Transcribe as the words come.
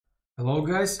Hello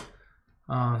guys,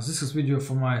 this is video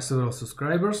for my several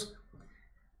subscribers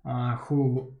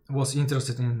who was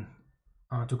interested in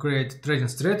to create trading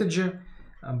strategy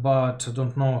but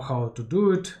don't know how to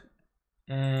do it,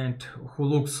 and who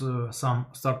looks some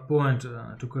start point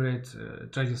to create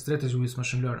trading strategy with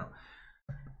machine learning.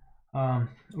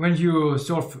 When you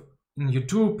surf in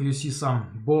YouTube, you see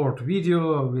some board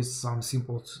video with some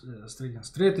simple trading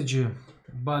strategy,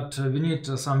 but we need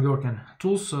some working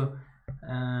tools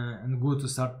and good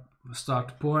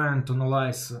start point to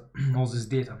analyze all this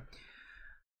data.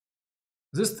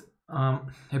 This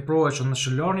approach on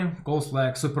machine learning calls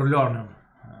like super learning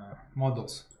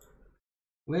models.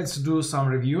 Let's do some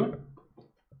review.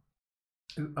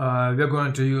 We're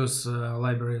going to use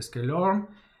library 𝐓𝐞𝐥𝐞𝐿earn,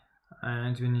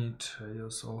 and we need to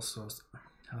use also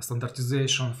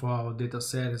standardization for our data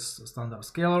set is standard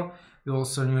scalar. We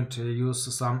also need to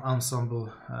use some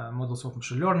ensemble models of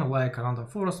machine learning like random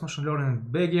forest machine learning,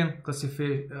 Bayesian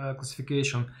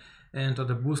classification, and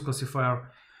the boost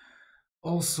classifier.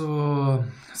 Also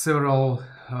several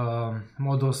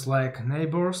models like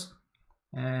neighbors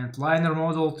and linear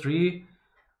model tree.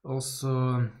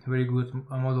 Also very good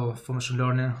model for machine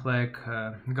learning like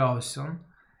Gaussian.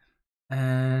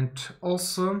 And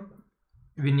also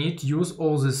we need to use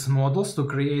all these models to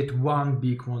create one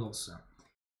big model.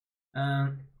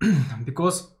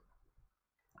 Because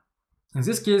in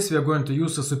this case we are going to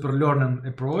use a super learning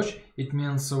approach. It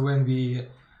means when we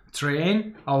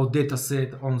train our data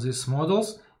set on these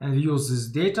models and we use this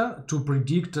data to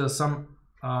predict some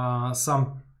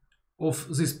of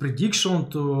this prediction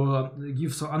to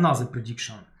give another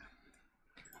prediction.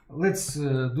 Let's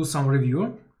do some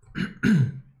review.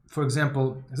 For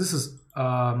example, this is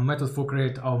a method for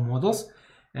create our models,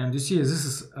 and you see this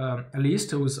is a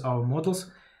list with our models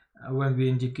when we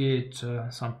indicate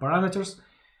some parameters.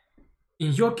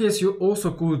 In your case, you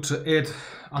also could add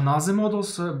another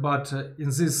models, but in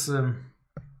this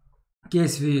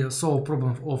case we solve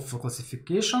problem of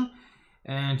classification,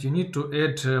 and you need to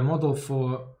add a model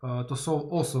for to solve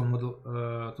also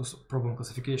model problem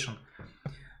classification.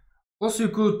 Also, you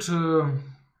could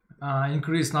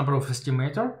increase number of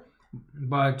estimator,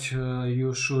 but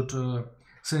you should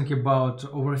think about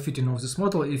overfitting of this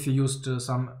model. If you used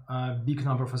some big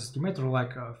number of estimator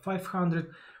like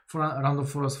 500 for random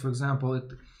forest, for example,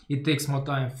 it takes more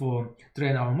time for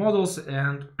train our models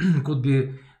and could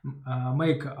be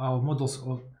make our models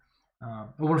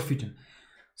overfitting.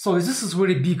 So this is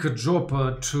very big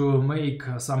job to make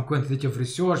some quantitative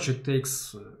research. It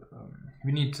takes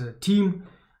we need a team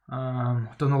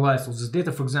to analyze all this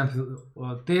data. For example,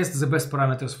 test the best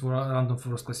parameters for random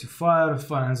forest classifier,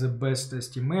 find the best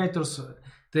estimators,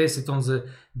 test it on the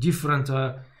different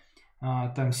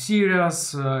time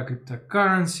series,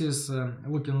 cryptocurrencies,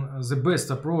 looking the best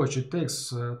approach. It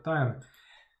takes time,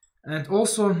 and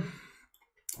also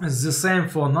it's the same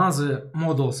for another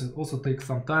models. It also takes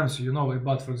some time. So you know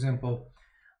about, for example,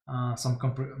 some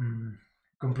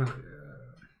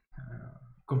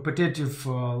competitive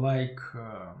like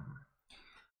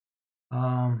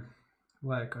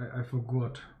I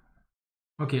forgot.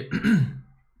 Okay,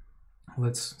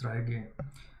 let's try again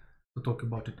to talk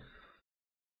about it.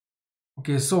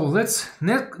 Okay, so let's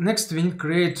next we need to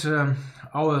create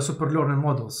our super learning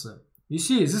models. You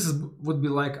see, this would be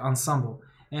like ensemble,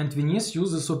 and we need to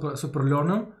use the super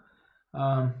learning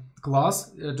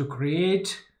class to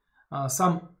create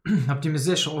some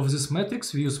optimization of this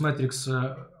matrix. We use matrix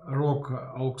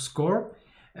𝐓𝐞𝐥𝐞𝐿 score,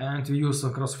 and we use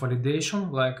cross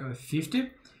validation like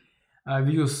 50.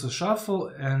 We use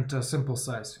shuffle and sample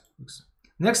size.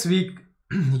 Next we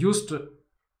used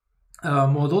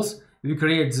models. We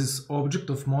create this object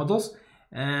of models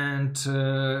and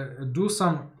do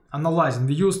some analyzing.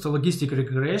 We used logistic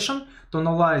regression to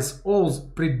analyze all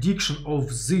prediction of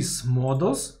these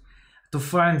models to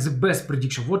find the best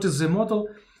prediction. What is the model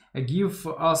give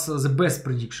us the best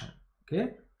prediction?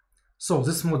 Okay, so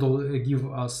this model give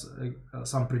us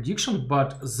some prediction,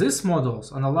 but these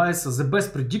models analyze the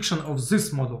best prediction of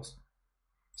these models.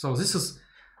 So this is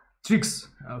tricks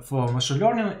for machine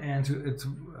learning, and it's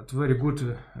very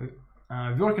good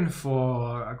working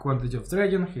for quantitative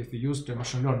trading if you use the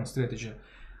machine learning strategy.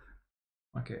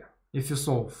 Okay, if you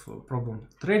solve problem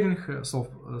trading, solve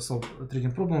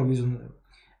trading problem using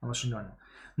machine learning.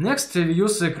 Next we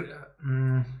use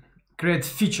create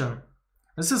feature.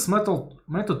 This is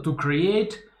method to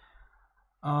create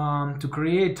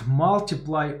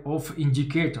multiply of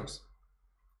indicators.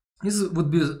 This would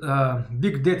be a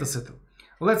big data set.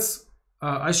 Let's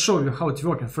I show you how it's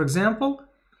working. For example,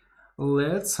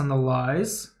 let's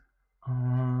analyze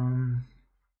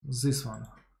this one.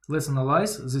 Let's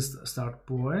analyze this start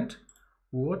point.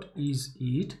 What is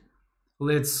it?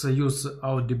 let's use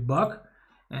our debug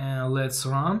and let's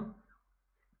run.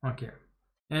 Okay,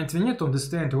 and we need to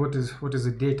understand what is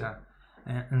the data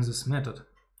in this method.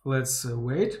 Let's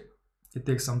wait. It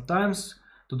takes some time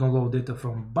to download data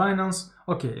from Binance.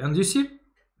 Okay, and you see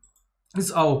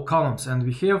it's our columns, and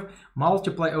we have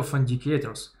multiply of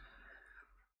indicators.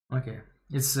 Okay,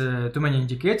 it's too many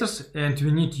indicators, and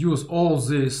we need to use all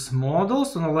these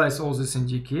models to analyze all these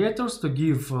indicators to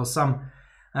give some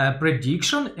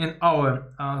prediction in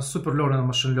our super learning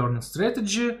machine learning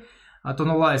strategy, to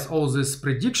analyze all this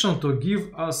prediction to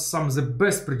give us some of the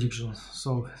best predictions.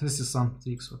 So this is some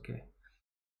tricks.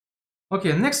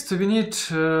 Okay, next we need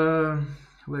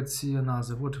let's see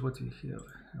another what we have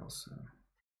else.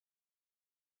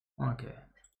 Okay,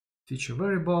 feature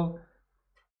variable,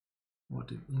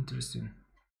 what is interesting,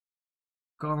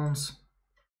 columns.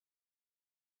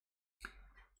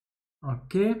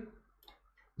 Okay,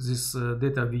 this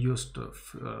data we used to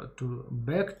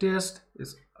backtest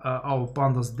is our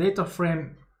pandas data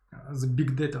frame, the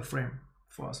big data frame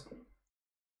for us.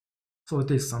 So it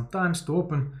takes some time to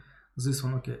open this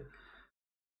one.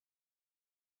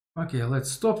 Okay,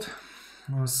 let's stop.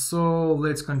 So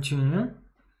let's continue.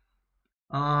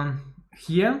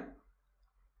 Here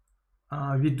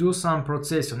we do some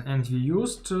processing, and we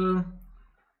used to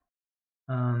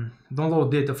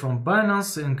download data from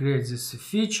Binance and create this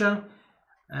feature,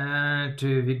 and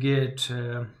we get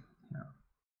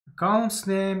columns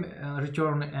name,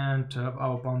 return, and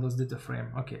our pandas data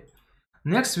frame. Okay,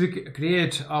 next we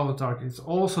create our targets.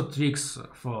 Also tricks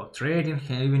for trading.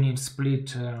 Here we need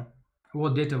split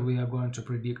what data we are going to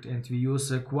predict, and we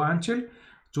use 𝐒𝐿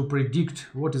to predict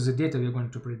what is the data we are going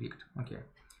to predict. Okay,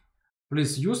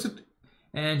 please use it,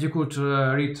 and you could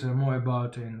read more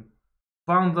about in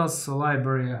pandas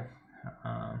library.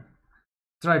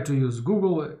 Try to use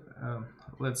Google.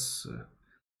 Let's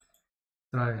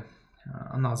try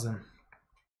another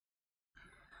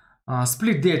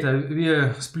split data.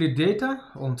 We split data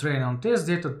on train and test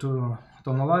data to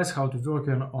analyze how to work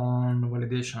on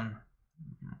validation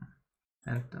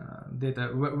and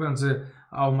data when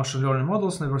our machine learning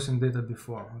models never seen data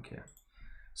before. Okay,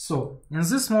 so in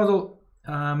this model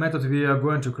method we are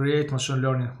going to create machine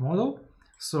learning model.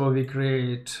 So we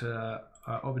create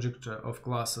object of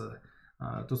class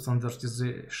to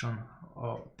standardization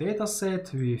of data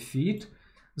set. We feed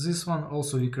this one.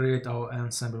 Also we create our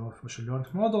ensemble of machine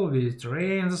learning model. We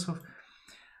train this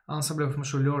ensemble of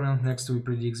machine learning. Next we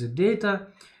predict the data,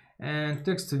 and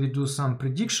next we do some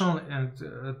prediction and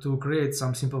to create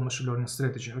some simple machine learning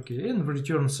strategy. Okay, and we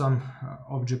return some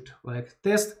object like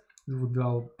test. It would be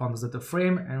our pandas data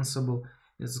frame. Ensemble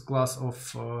is a class of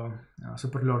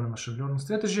super learning machine learning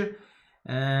strategy,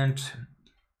 and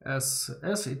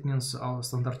SS it means our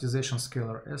standardization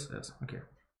scalar SS. Okay,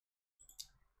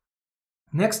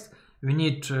 next we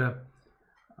need to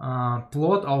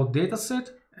plot our data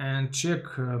set and check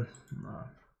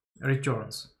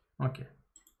returns. Okay,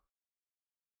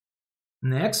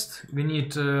 next we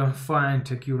need to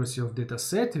find accuracy of data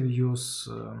set. We use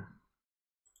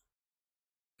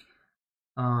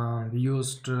we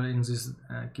used in this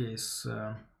case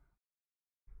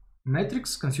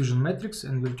matrix, confusion matrix,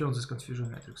 and we return this confusion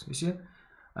matrix. You see,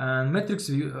 and matrix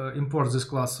we import this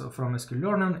class from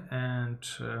sklearning and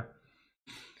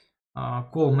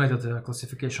call method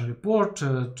classification report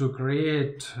to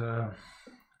create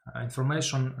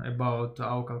information about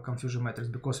our confusion matrix,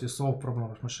 because we solve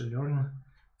problem of machine learning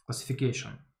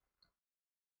classification.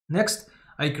 Next,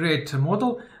 I create a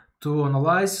model to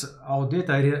analyze our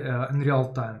data in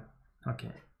real time.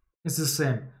 Okay, it's the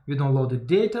same. We download the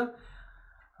data,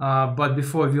 but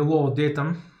before we load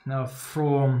data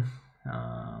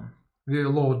we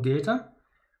load data.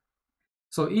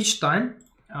 So each time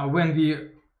when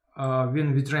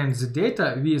we train the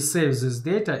data, we save this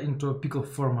data into a pickle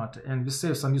format, and we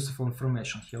save some useful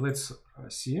information here. Let's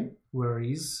see where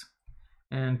is,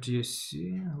 and you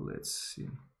see, let's see.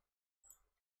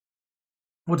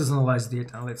 What is analyzed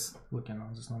data? Let's look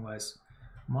on this analyze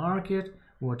market.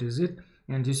 What is it?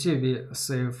 And you see we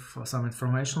save some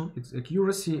information. It's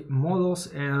accuracy, models,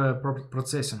 and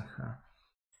processing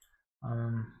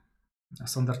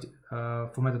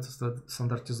for method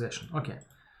standardization. Okay,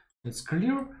 it's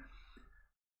clear.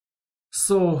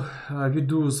 So we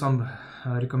do some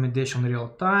recommendation real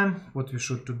time. What we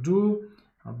should to do: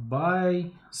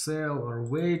 buy, sell, or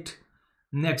wait.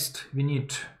 Next we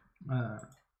need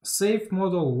save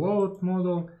model, load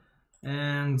model,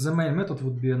 and the main method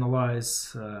would be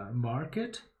analyze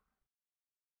market.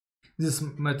 This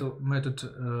method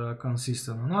consists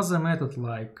of another method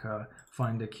like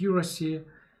find accuracy,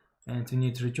 and we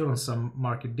need to return some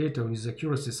market data with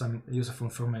accuracy, some useful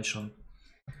information.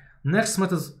 Next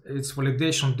method is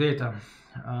validation data.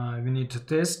 We need to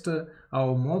test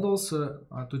our models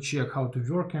to check how to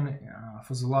work in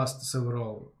for the last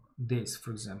several days,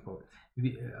 for example.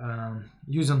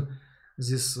 Using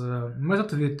this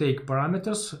method, we take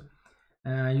parameters.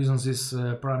 Using these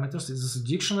parameters, this is a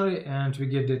dictionary, and we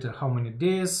get data how many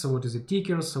days, so what is the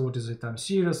ticker, so what is the time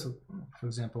series, for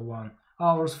example 1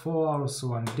 hour, 4 hours,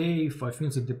 1 day, 5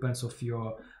 minutes. It depends of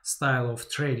your style of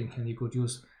trading, and you could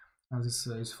use this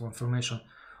is for information.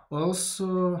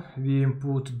 Also, we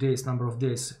input days, number of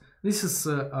days. This is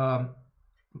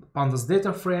pandas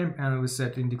data frame, and we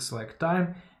set index like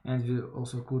time, and we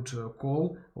also could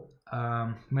call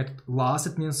method last.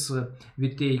 It means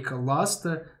we take last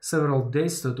several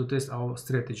days to test our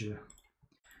strategy.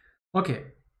 Okay,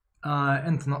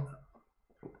 and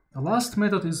last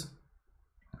method is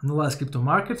analyze crypto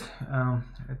market.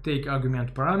 Take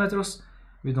argument parameters,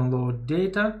 we download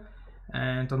data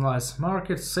and analyze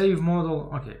market, save model.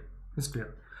 Okay, it's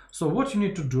clear. So what you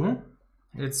need to do,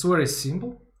 it's very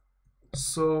simple.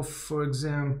 So for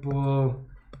example,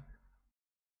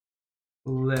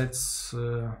 let's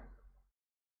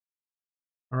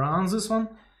run this one,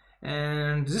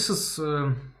 and this is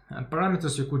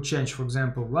parameters you could change. For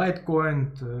example,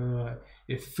 Litecoin,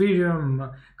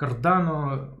 Ethereum,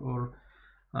 Cardano, or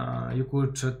you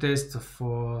could test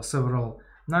for several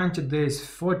 90 days,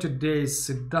 40 days.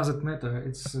 It doesn't matter.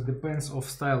 It depends of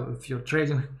style of your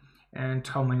trading and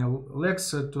how many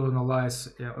legs to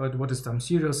analyze. What is time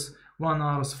series, 1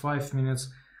 hour, 5 minutes.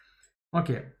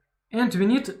 Okay, and we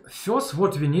need first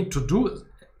what we need to do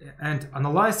and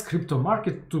analyze crypto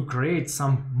market to create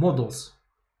some models,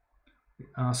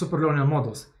 super learning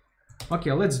models.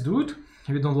 Okay, let's do it.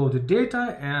 We download the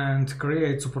data and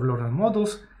create super learning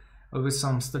models with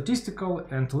some statistical,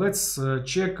 and let's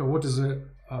check what is the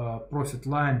profit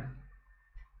line.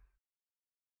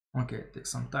 Okay, it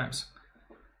takes some time.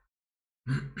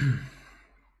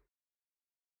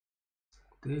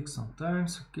 Takes some time.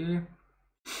 Okay.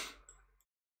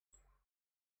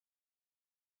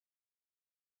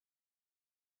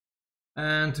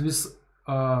 And this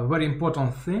very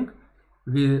important thing,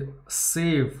 we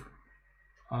save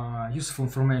useful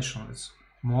information. It's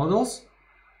models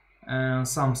and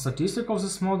some statistics of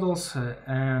these models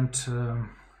and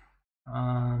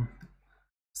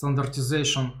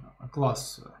standardization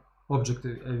class object.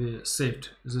 We saved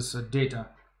this data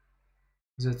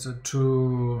that's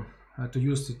to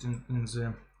use it in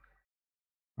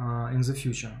the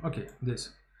future. Okay, this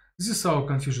is our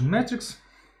confusion matrix.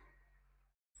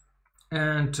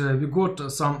 And we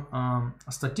got some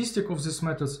statistic of these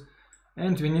methods,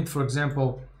 and we need, for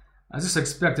example, this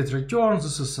expected return.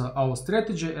 This is our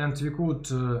strategy, and we could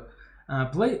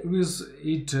play with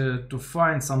it to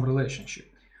find some relationship.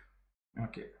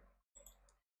 Okay,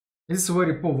 it's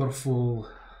very powerful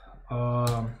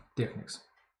techniques.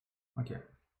 Okay,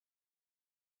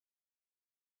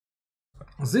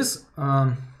 this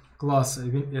class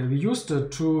we used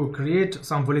to create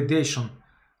some validation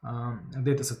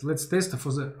dataset. Let's test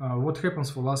for the what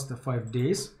happens for last 5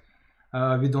 days.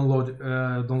 We download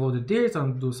the data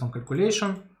and do some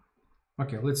calculation.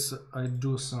 Okay, let's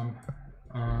do some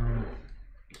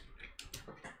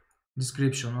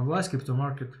description of last crypto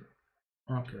market.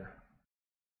 Okay.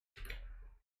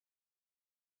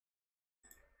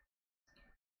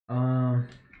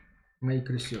 Make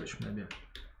research, maybe.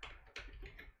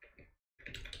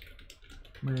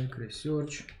 Make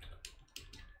research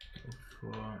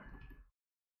of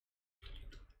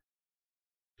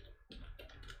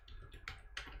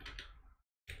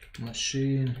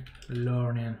machine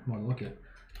learning model. Okay,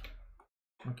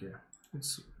 okay,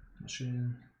 it's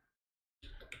machine.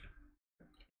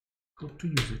 How to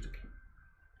use it?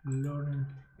 Learning.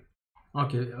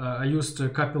 Okay, I used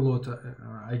Copilot.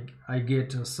 I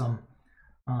get some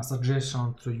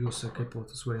suggestion to use Copilot.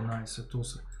 It's very nice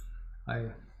tools.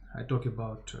 I talk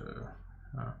about.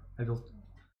 I will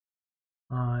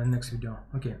in next video.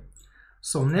 Okay,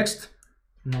 so next,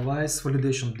 analyze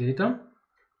validation data.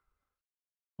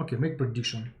 Okay, make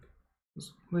prediction.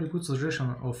 Very good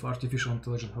suggestion of artificial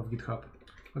intelligence of GitHub.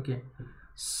 Okay,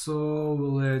 so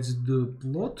let's do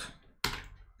plot.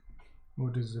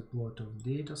 What is the plot of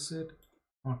data set?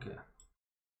 Okay,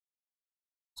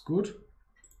 it's good.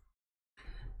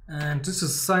 And this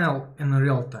is signal in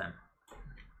real time.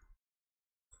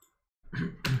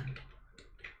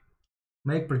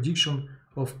 Make prediction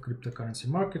of cryptocurrency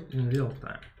market in real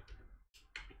time.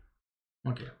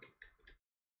 Okay,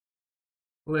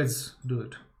 let's do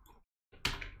it.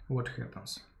 What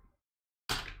happens?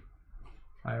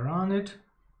 I run it.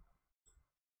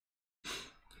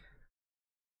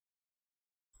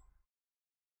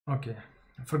 Okay,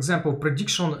 for example,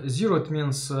 prediction 0, it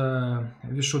means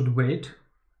we should wait,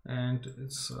 and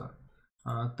it's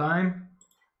time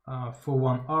for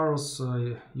 1 hour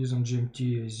using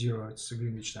GMT 0, it's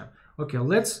Greenwich time. Okay,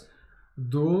 let's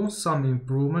do some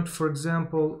improvement. For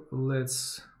example,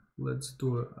 let's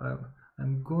do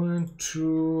I'm going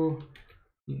to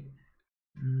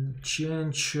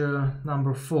change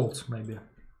number of folds, maybe.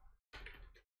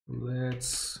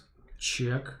 Let's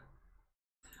check.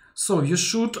 So you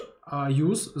should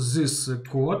use this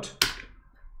code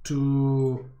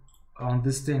to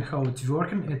understand how it's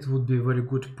working. It would be a very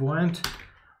good point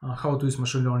how to use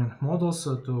machine learning models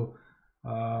to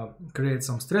create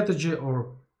some strategy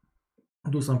or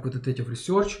do some quantitative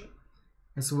research.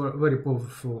 It's very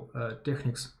powerful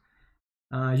techniques.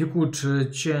 You could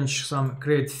change some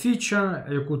create feature,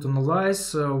 you could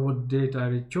analyze what data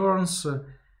returns,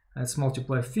 let's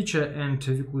multiply feature, and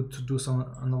you could do some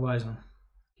analyzing.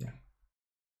 Okay.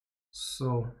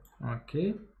 So,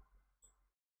 okay.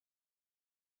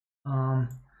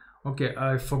 Okay,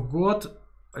 I forgot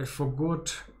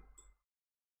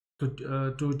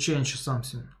to change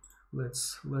something.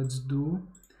 Let's do.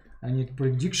 I need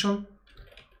prediction.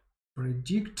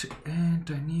 Predict, and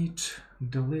I need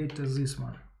delete this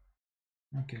one.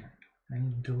 Okay, I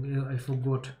need delete. I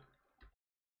forgot.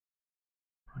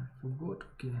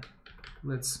 Okay,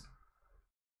 let's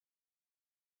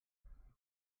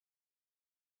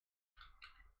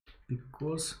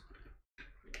because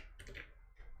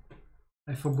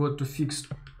I forgot to fix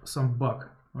some bug.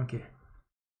 Okay,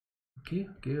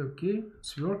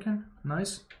 it's working.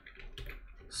 Nice.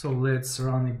 So let's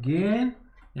run again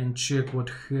and check what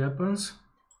happens.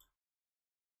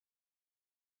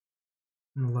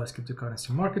 Analyze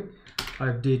cryptocurrency market. I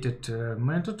updated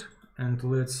method, and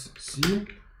let's see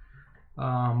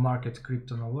market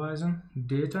crypto analyzing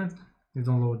data. We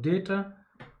download data.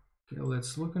 Okay,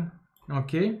 let's look.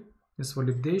 Okay, it's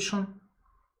validation.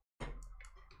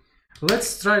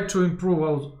 Let's try to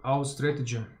improve our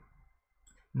strategy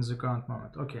in the current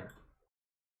moment. Okay,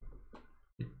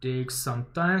 it takes some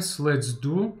time. Let's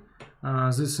do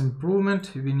this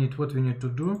improvement. We need what we need to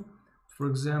do. For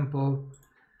example,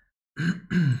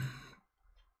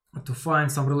 to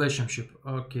find some relationship.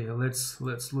 Okay, let's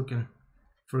look in.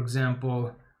 For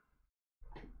example,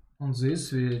 on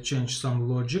this we change some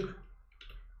logic.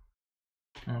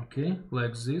 Okay,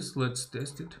 like this. Let's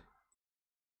test it.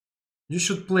 You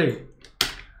should play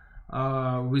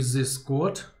with this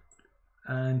code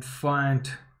and find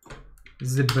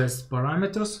the best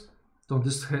parameters to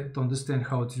understand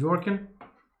how it's working,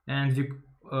 and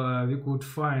we could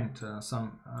find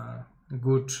some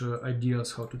good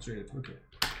ideas how to trade.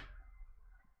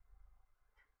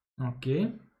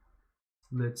 Okay,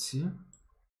 let's see.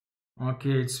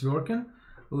 Okay, it's working.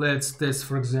 Let's test,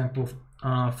 for example,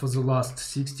 for the last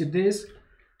 60 days.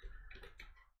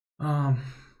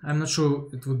 I'm not sure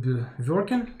it would be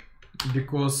working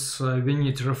because we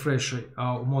need to refresh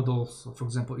our models, for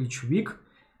example, each week.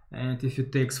 And if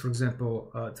it takes, for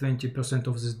example, 20%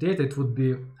 of this data, it would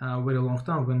be a very long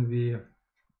time when we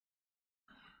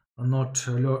not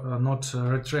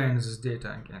retrain this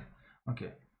data again.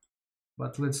 Okay,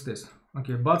 but let's test.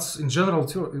 Okay, but in general,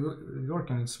 it's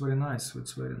working. It's very nice.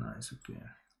 It's very nice. Okay,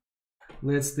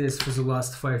 let's test for the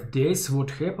last 5 days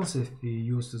what happens if we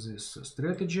use this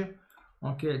strategy.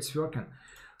 Okay, it's working.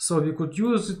 So we could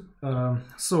use it.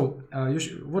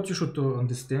 What you should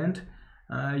understand.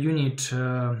 You need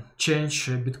change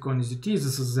Bitcoin USDT.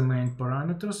 This is the main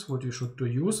parameters what you should to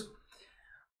use.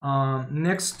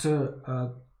 Next,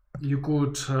 you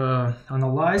could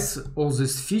analyze all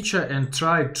this feature and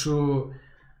try to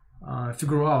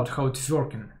figure out how it's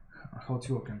working.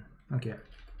 Okay.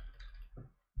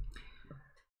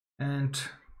 And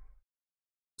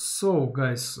so,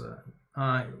 guys,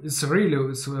 it's a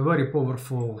very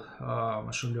powerful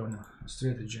machine learning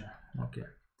strategy. Okay.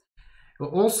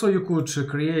 Also, you could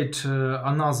create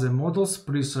another models.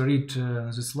 Please read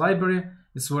this library.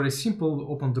 It's very simple.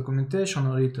 Open documentation,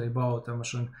 read about a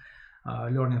machine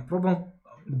learning problem,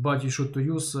 but you should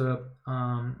use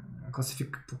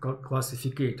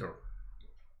classificator.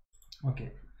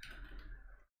 Okay.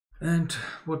 And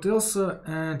what else?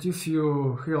 And if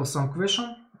you have some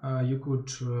question, you could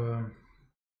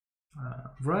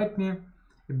write me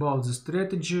about the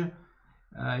strategy.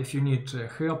 If you need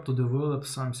help to develop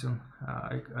something,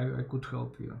 I could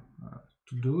help you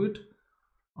to do it.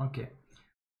 Okay,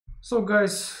 so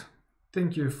guys,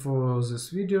 thank you for this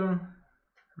video,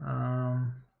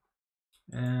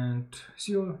 and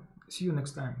see you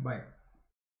next time. Bye.